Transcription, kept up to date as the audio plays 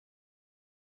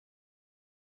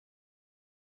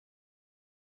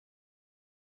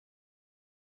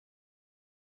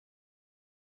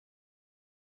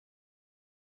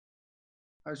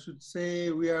I should say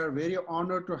we are very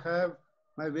honored to have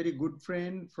my very good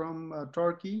friend from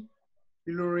Turkey,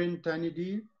 Yiloren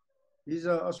Tanidir. He's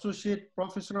an associate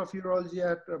professor of urology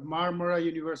at Marmara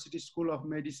University School of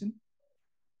Medicine.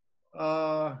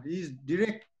 He's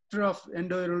director of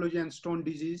endourology and stone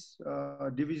disease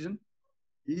division.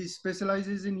 He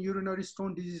specializes in urinary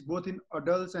stone disease both in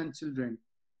adults and children.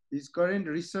 His current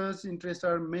research interests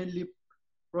are mainly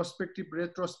prospective,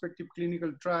 retrospective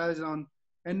clinical trials on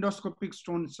endoscopic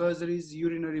stone surgeries,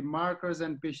 urinary markers,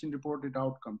 and patient-reported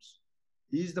outcomes.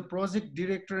 He is the project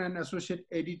director and associate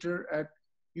editor at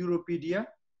Europedia,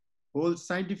 holds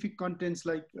scientific contents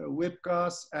like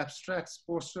webcasts, abstracts,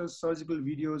 posters, surgical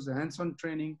videos, hands-on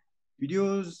training,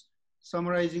 videos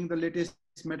summarizing the latest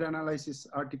meta-analysis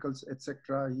articles,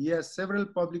 etc. He has several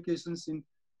publications in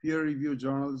peer-reviewed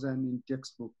journals and in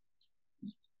textbooks.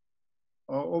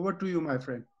 Over to you, my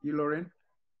friend, Yiloren.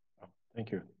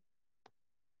 Thank you.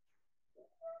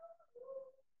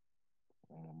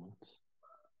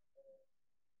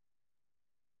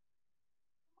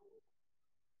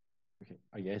 Okay,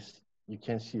 I guess you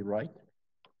can see, right?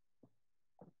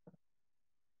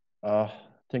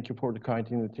 Thank you for the kind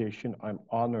invitation. I'm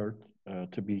honored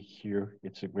to be here.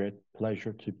 It's a great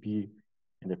pleasure to be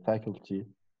in the faculty.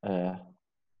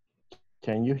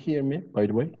 Can you hear me, by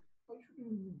the way?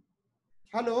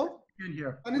 Hello,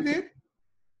 Tanidir.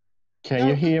 Can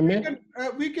you hear me?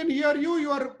 We can hear you.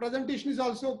 Your presentation is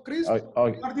also crisp.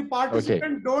 For the participant,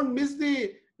 okay. Don't miss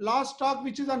the last talk,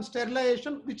 which is on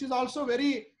sterilization, which is also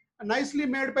very nicely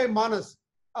made by Manas.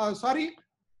 Sorry,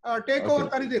 take over,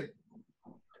 Tanidir.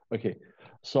 Okay,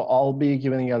 so I'll be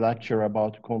giving a lecture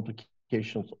about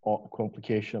complication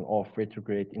of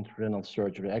retrograde intrarenal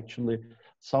surgery. Actually,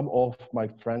 some of my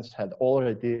friends had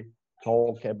already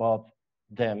talked about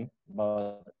them,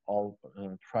 but I'll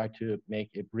try to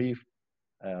make a brief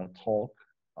talk.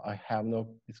 I have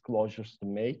no disclosures to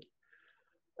make.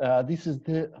 This is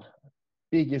the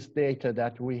biggest data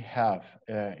that we have.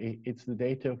 It's the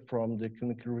data from the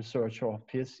Clinical Research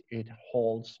Office. It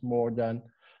holds more than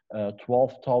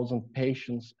 12,000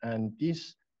 patients, and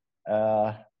this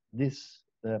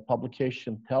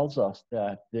publication tells us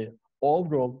that the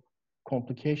overall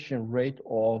complication rate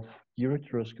of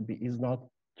ureteroscopy is not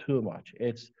too much.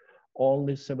 It's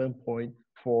only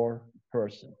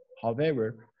 7.4%.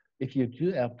 However, if you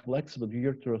do a flexible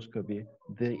ureteroscopy,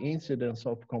 the incidence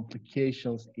of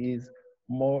complications is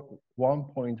more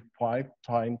 1.5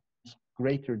 times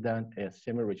greater than a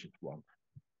semi-rigid one.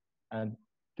 And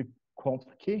the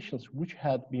complications which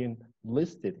had been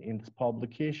listed in this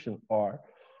publication are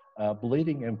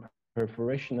bleeding and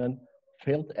perforation and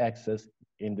failed access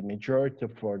in the majority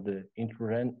for the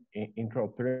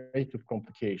intraoperative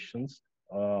complications.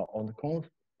 On the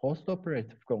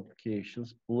post-operative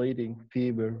complications, bleeding,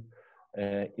 fever,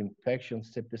 infection,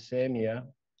 septicemia,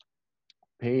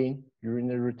 pain,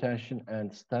 urinary retention,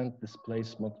 and stent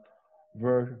displacement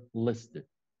were listed.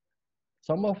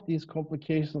 Some of these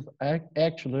complications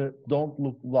actually don't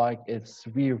look like a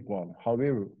severe one.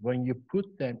 However, when you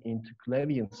put them into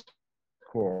Clavien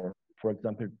score, for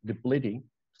example, the bleeding,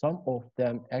 some of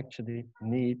them actually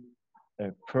need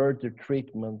further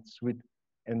treatments with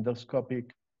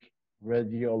endoscopic,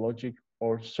 radiologic,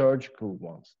 or surgical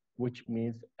ones, which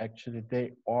means actually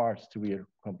they are severe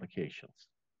complications.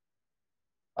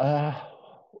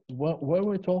 When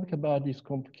we talk about these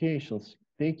complications,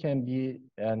 they can be,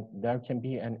 and there can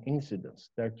be an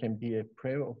incidence. There can be a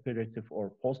pre-operative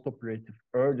or post-operative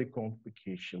early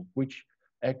complication, which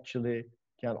actually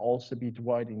can also be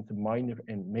divided into minor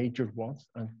and major ones.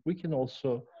 And we can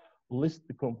also list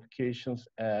the complications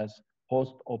as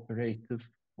post-operative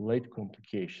late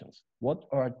complications. What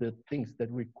are the things that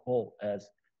we call as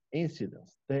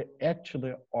incidents? They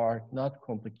actually are not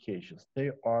complications.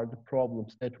 They are the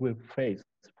problems that we face.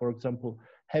 For example,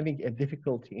 having a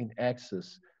difficulty in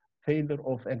access, failure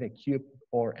of an equipment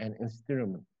or an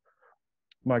instrument,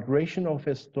 migration of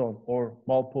a stone, or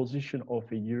malposition of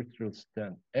a urethral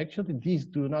stent. Actually, these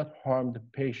do not harm the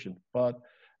patient, but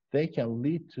they can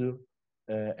lead to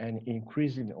an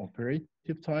increase in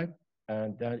operative time,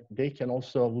 and that they can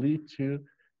also lead to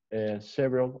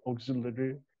several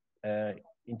auxiliary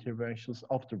interventions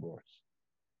afterwards.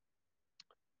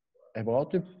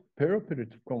 About the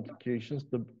perioperative complications,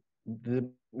 the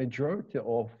majority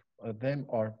of them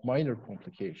are minor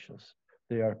complications.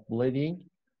 They are bleeding,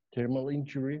 thermal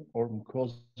injury, or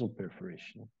mucosal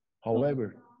perforation.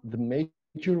 However, the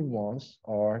major ones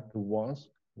are the ones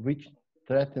which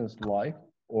threatens life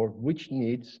or which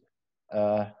needs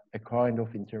a kind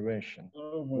of intervention,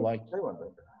 like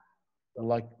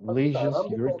lesions,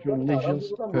 urethral lesions,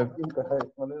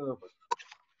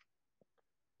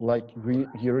 like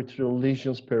urethral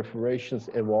lesions, perforations,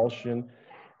 avulsion,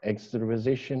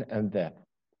 extravasation, and death.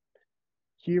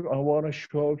 Here I want to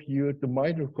show you the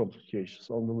minor complications.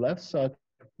 On the left side,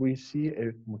 we see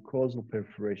a mucosal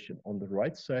perforation. On the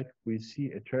right side, we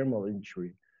see a thermal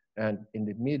injury. And in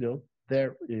the middle,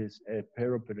 there is a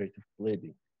perioperative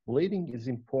bleeding. Bleeding is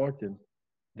important.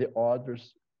 The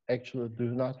others actually do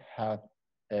not have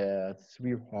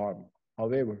severe harm.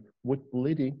 However, with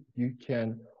bleeding, you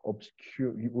can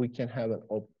obscure, we can have an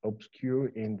obscure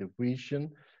in the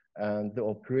vision, and the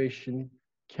operation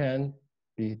can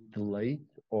be delayed,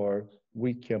 or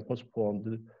we can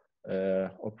postpone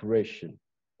the operation.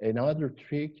 Another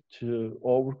trick to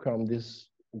overcome this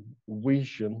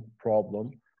vision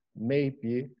problem may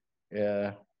be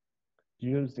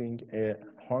using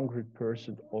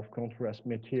 100% of contrast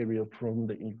material from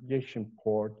the injection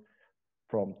port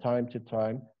from time to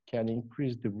time can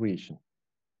increase the vision.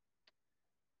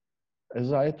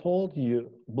 As I told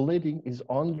you, bleeding is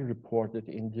underreported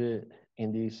in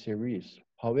the series.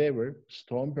 However,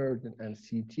 stone burden and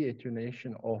CT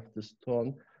attenuation of the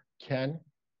stone can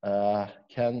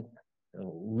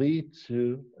lead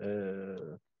to,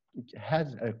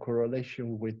 has a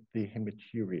correlation with the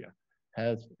hematuria,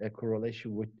 has a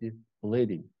correlation with the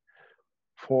bleeding.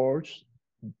 Force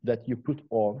that you put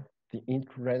on the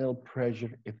intrarenal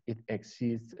pressure, if it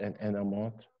exceeds an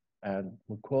amount, and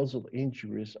mucosal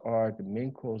injuries are the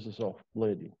main causes of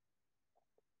bleeding.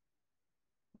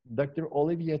 Dr.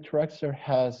 Olivier Traxler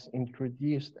has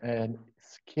introduced a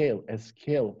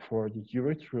scale for the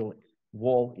urethral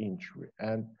wall injury,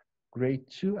 and grade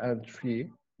 2 and 3,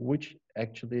 which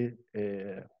actually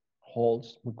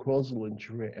holds mucosal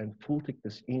injury and full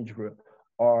thickness injury,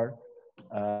 are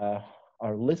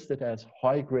listed as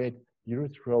high-grade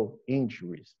urethral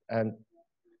injuries. And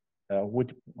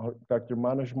with Dr.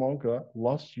 Manoj Monga,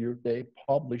 last year they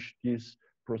published this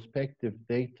prospective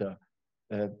data,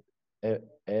 a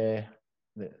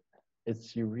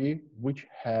series which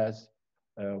has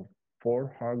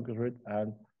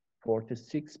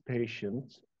 446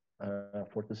 patients,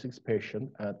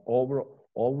 and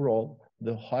overall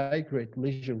the high-grade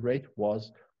lesion rate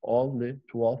was only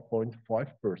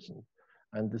 12.5%,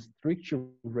 and the stricture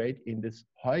rate in this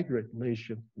high-grade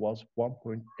lesion was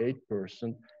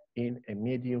 1.8% in a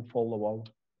median follow-up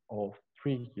of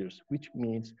 3 years, which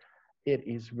means it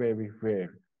is very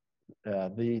rare.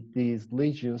 These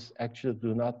lesions actually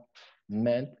do not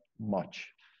mean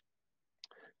much.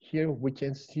 Here we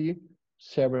can see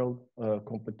several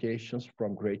complications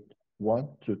from grade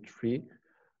 1 to 3.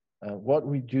 What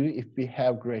we do if we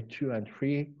have grade 2 and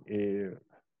 3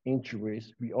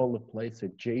 injuries, we only place a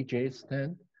JJ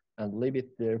stent and leave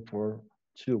it there for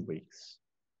 2 weeks.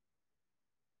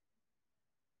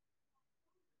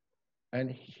 And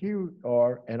here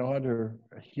are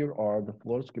the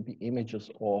fluoroscopy images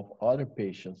of other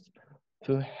patients.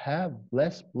 To have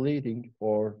less bleeding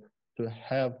or to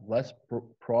have less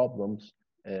problems,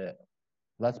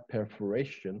 less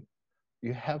perforation,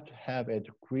 you have to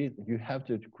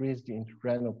decrease the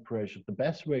intrarenal pressure. The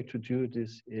best way to do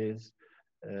this is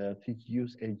to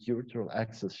use a urethral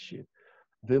access sheet.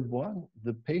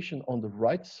 The patient on the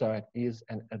right side is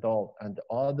an adult, and the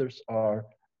others are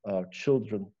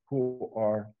children who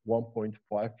are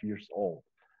 1.5 years old.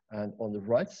 And on the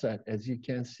right side, as you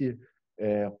can see,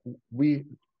 we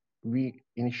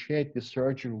initiate the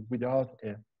surgery without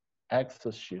an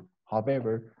access sheet.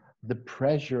 However, the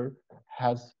pressure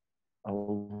has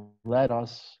led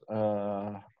us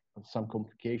some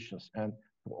complications, and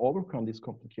to overcome these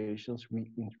complications,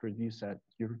 we introduce a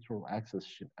urethral access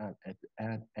sheet, and at the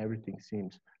end, everything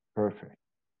seems perfect.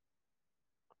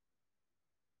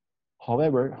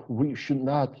 However, we should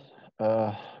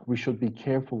be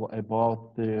careful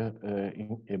about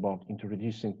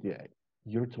introducing the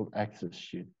urethral access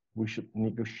sheet. We should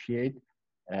negotiate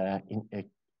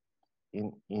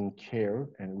in care,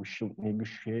 and we should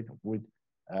negotiate with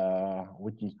the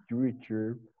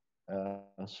ureter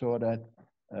so that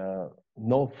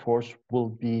no force will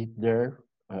be there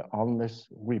unless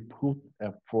we put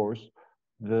a force.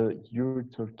 The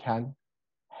ureter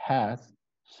has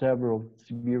several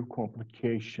severe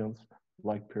complications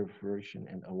like perforation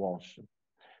and avulsion.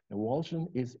 Avulsion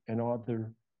is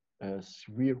another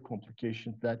severe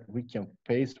complication that we can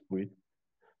face with,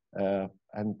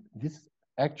 and this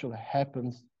actually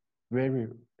happens very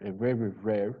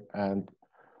rare, and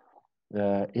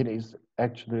it is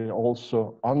actually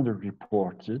also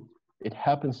underreported. It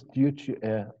happens due to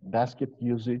a basket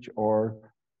usage, or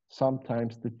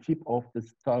sometimes the tip of the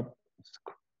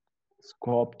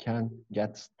scope can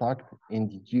get stuck in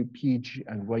the UPG,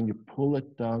 and when you pull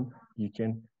it down, you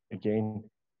can again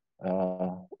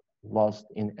lost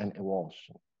in an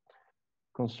avulsion.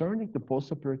 Concerning the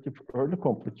postoperative early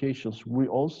complications, we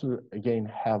also, again,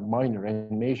 have minor and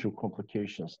major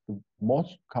complications. The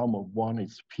most common one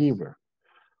is fever,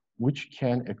 which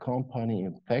can accompany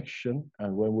infection,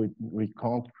 and when we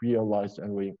can't realize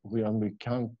and when we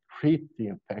can't treat the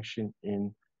infection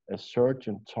in a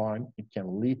certain time, it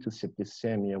can lead to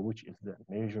septicemia, which is the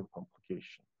major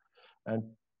complication. And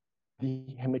the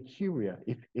hematuria,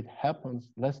 if it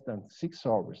happens less than 6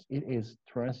 hours, it is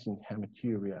transient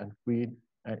hematuria, and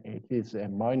it is a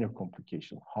minor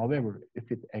complication. However,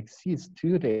 if it exceeds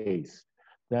 2 days,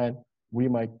 then we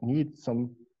might need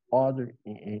some other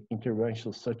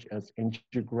interventions such as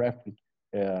angiographic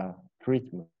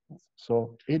treatments.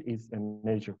 So it is a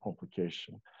major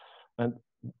complication. And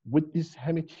with this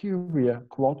hematuria,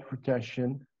 clot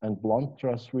retention and blood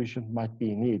transfusion might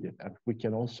be needed. And we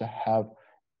can also have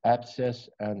abscess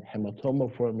and hematoma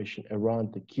formation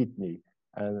around the kidney.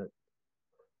 And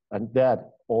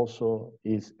that also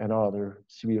is another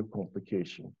severe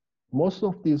complication. Most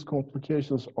of these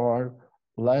complications are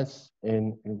less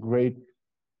in grade.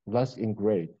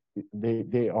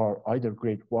 They are either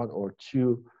grade 1 or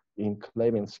 2 in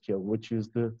Clemens scale, which is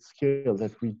the scale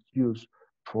that we use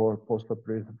for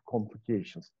postoperative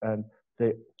complications. And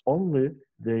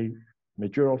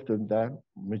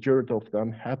majority of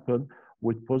them happen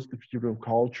with positive urine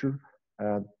culture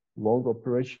and long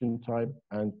operation time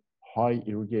and high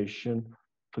irrigation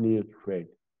fluid rate.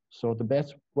 So the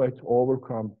best way to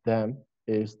overcome them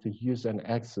is to use an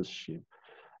access sheet.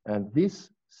 And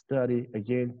this study,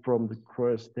 again, from the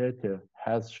CROIS data,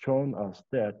 has shown us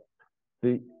that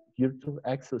the urethral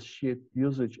access sheet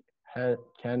usage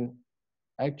can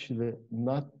actually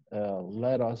not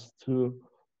lead us to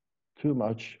too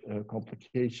much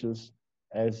complications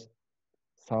as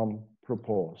some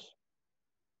propose.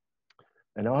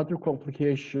 Another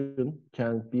complication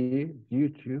can be due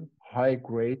to high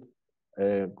grade.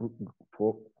 Another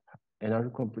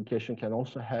complication can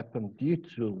also happen due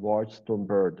to large stone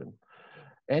burden.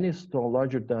 Any stone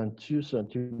larger than 2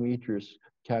 centimeters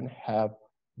can have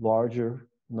larger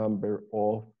number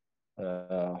of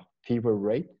fever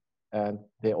rate, and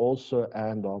they also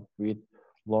end up with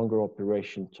longer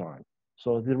operation time.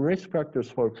 So the risk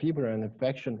factors for fever and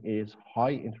infection is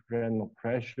high intrarenal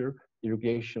pressure,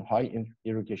 high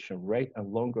irrigation rate,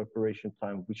 and long operation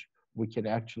time, which we can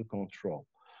actually control.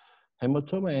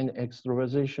 Hematoma and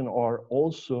extravasation are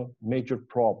also major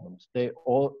problems. They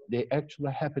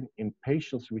actually happen in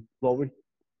patients with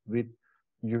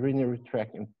urinary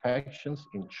tract infections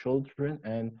in children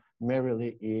and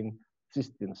merely in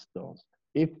cystine stones.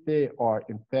 If they are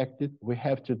infected, we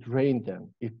have to drain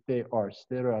them. If they are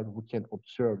sterile, we can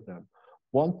observe them.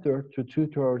 1/3 to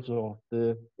 2/3 of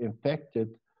the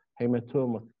infected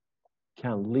hematoma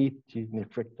can lead to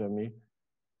nephrectomy.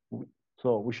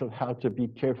 So we should have to be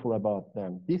careful about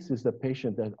them. This is the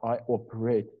patient that I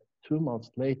operate 2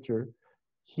 months later.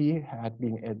 He had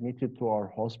been admitted to our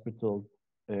hospital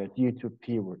due to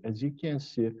fever. As you can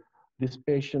see, this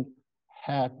patient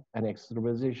had an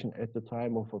extravasation at the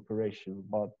time of operation,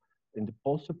 but in the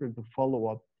postoperative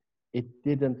follow-up, he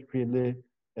didn't really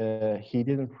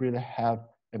have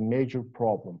a major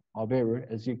problem. However,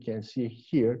 as you can see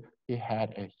here, he had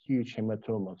a huge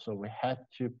hematoma. So we had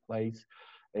to place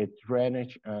a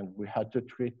drainage and we had to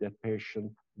treat that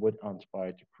patient with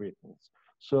antibiotic treatments.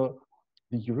 So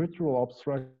the urethral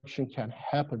obstruction can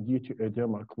happen due to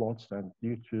edema, clots, and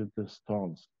due to the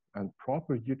stones. And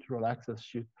proper urethral access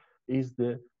sheet is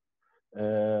the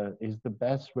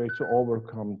best way to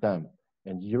overcome them.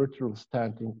 And urethral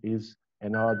stenting is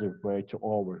another way to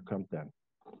overcome them.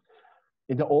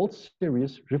 In the old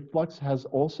series, reflux has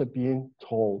also been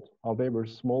told. However,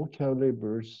 small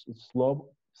caliber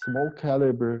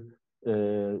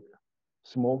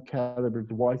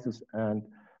devices and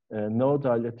no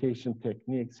dilatation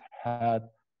techniques had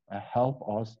helped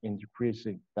us in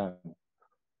decreasing them.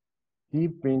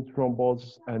 Deep vein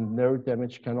thrombosis and nerve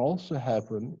damage can also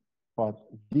happen, but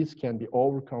this can be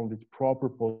overcome with proper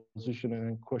positioning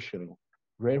and cushioning.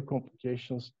 Rare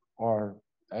complications are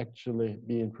actually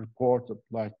being reported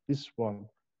like this one,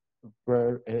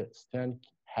 where a stent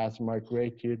has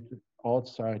migrated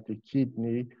outside the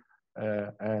kidney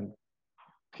and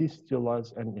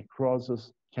fistulas and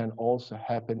necrosis can also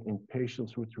happen in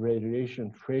patients with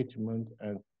radiation treatment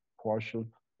and partial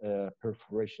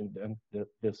perforation and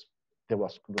this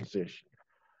devascularization.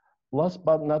 Last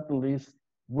but not the least,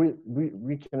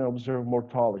 we can observe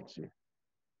mortality.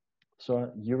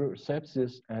 So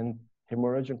urosepsis and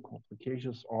hemorrhagic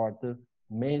complications are the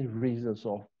main reasons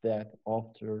of death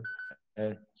after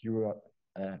a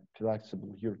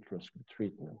flexible ureteroscopy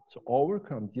treatment. To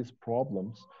overcome these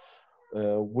problems,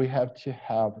 we have to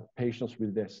have patients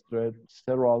with a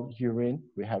sterile urine.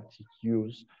 We have to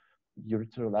use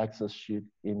urethral access sheet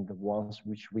in the ones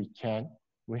which we can.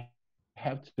 We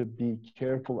have to be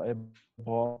careful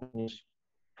about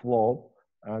flow,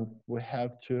 and we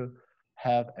have to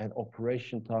have an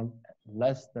operation time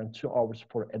less than 2 hours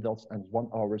for adults and 1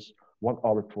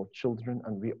 hour for children.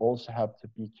 And we also have to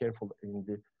be careful in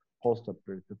the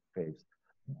post-operative phase.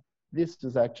 This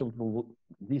is actually,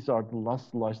 these are the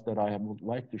last slides that I would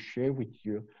like to share with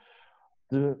you.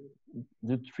 The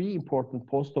 3 important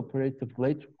post-operative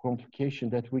late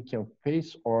complications that we can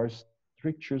face are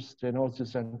strictures,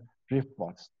 stenosis, and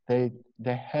reflux. They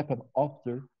happen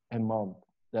after a month.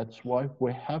 That's why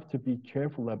we have to be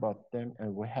careful about them,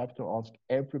 and we have to ask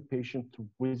every patient to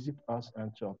visit us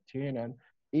and to obtain an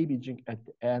imaging at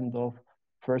the end of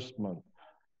first month.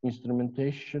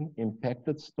 Instrumentation,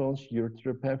 impacted stones,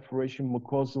 urethral perforation,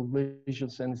 mucosal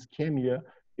lesions, and ischemia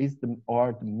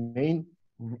are the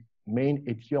main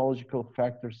etiological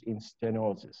factors in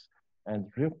stenosis. And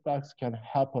reflux can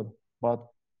happen, but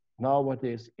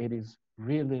nowadays it is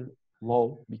really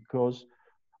low because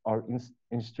our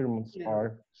instruments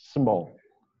are small.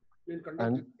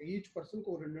 And each person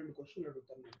question.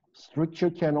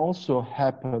 Stricture can also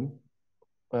happen.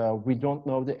 We don't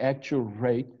know the actual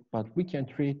rate, but we can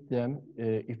treat them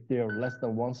if they are less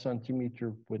than 1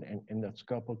 centimeter with an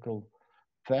endoscopical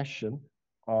fashion.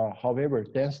 However,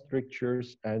 dense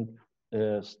strictures and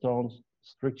stones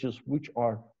strictures which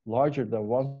are larger than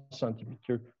 1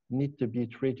 centimeter need to be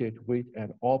treated with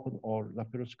an open or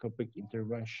laparoscopic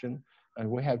intervention, and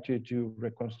we have to do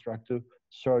reconstructive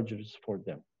surgeries for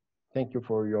them. Thank you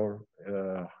for your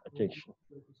attention.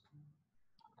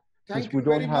 Thank you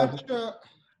very much.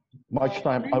 Much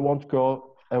time, I won't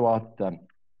go about them,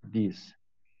 these.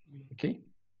 Okay?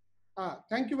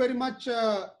 Thank you very much,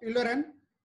 Yiloren.